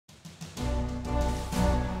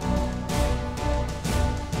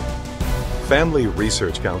Family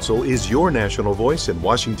Research Council is your national voice in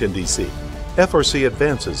Washington, D.C. FRC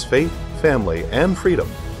advances faith, family, and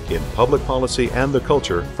freedom in public policy and the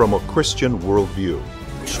culture from a Christian worldview.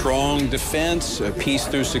 Strong defense, peace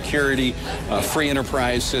through security, a free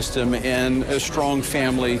enterprise system, and a strong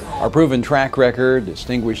family. Our proven track record,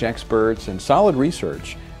 distinguished experts, and solid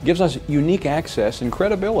research gives us unique access and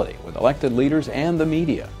credibility with elected leaders and the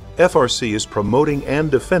media. FRC is promoting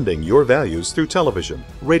and defending your values through television,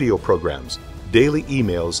 radio programs, daily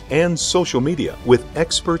emails, and social media with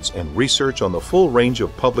experts and research on the full range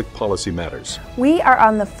of public policy matters. We are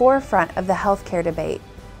on the forefront of the healthcare debate,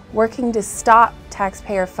 working to stop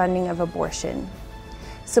taxpayer funding of abortion,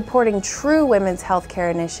 supporting true women's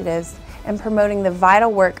healthcare initiatives, and promoting the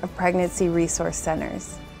vital work of pregnancy resource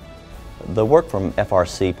centers. The work from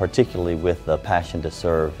FRC, particularly with the Passion to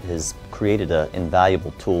Serve, has created an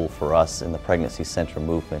invaluable tool for us in the pregnancy center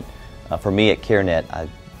movement. For me at CareNet, I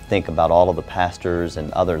think about all of the pastors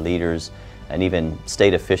and other leaders and even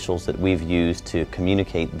state officials that we've used to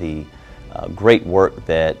communicate the great work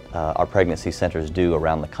that our pregnancy centers do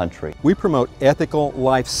around the country. We promote ethical,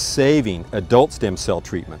 life-saving adult stem cell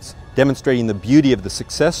treatments, demonstrating the beauty of the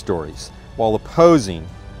success stories while opposing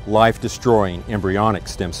life-destroying embryonic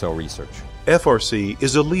stem cell research. FRC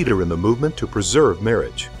is a leader in the movement to preserve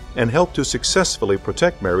marriage and help to successfully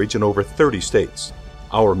protect marriage in over 30 states.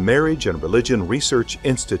 Our Marriage and Religion Research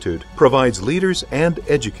Institute provides leaders and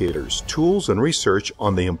educators tools and research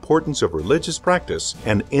on the importance of religious practice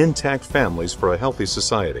and intact families for a healthy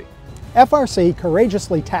society. FRC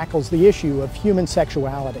courageously tackles the issue of human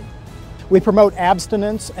sexuality. We promote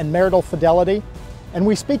abstinence and marital fidelity, and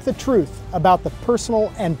we speak the truth about the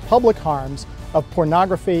personal and public harms of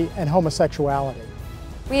pornography and homosexuality.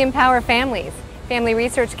 We empower families. Family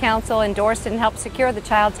Research Council endorsed and helped secure the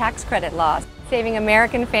child tax credit law, saving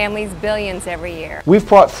American families billions every year. We've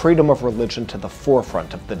brought freedom of religion to the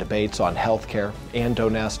forefront of the debates on healthcare and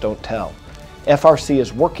Don't Ask, Don't Tell. FRC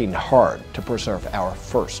is working hard to preserve our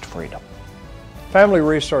first freedom. Family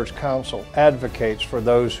Research Council advocates for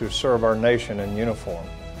those who serve our nation in uniform,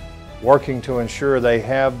 working to ensure they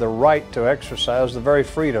have the right to exercise the very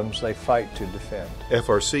freedoms they fight to defend.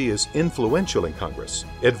 FRC is influential in Congress,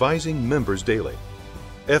 advising members daily.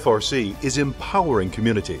 FRC is empowering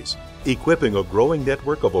communities, equipping a growing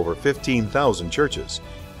network of over 15,000 churches,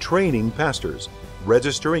 training pastors,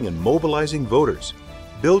 registering and mobilizing voters,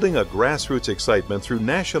 building a grassroots excitement through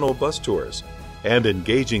national bus tours, and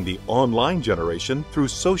engaging the online generation through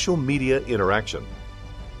social media interaction.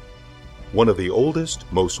 One of the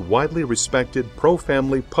oldest, most widely respected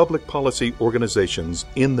pro-family public policy organizations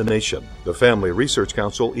in the nation, the Family Research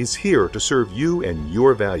Council is here to serve you and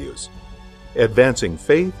your values, advancing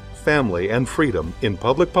faith, family, and freedom in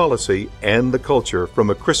public policy and the culture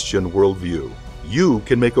from a Christian worldview. You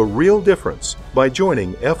can make a real difference by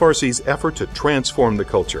joining FRC's effort to transform the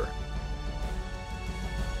culture.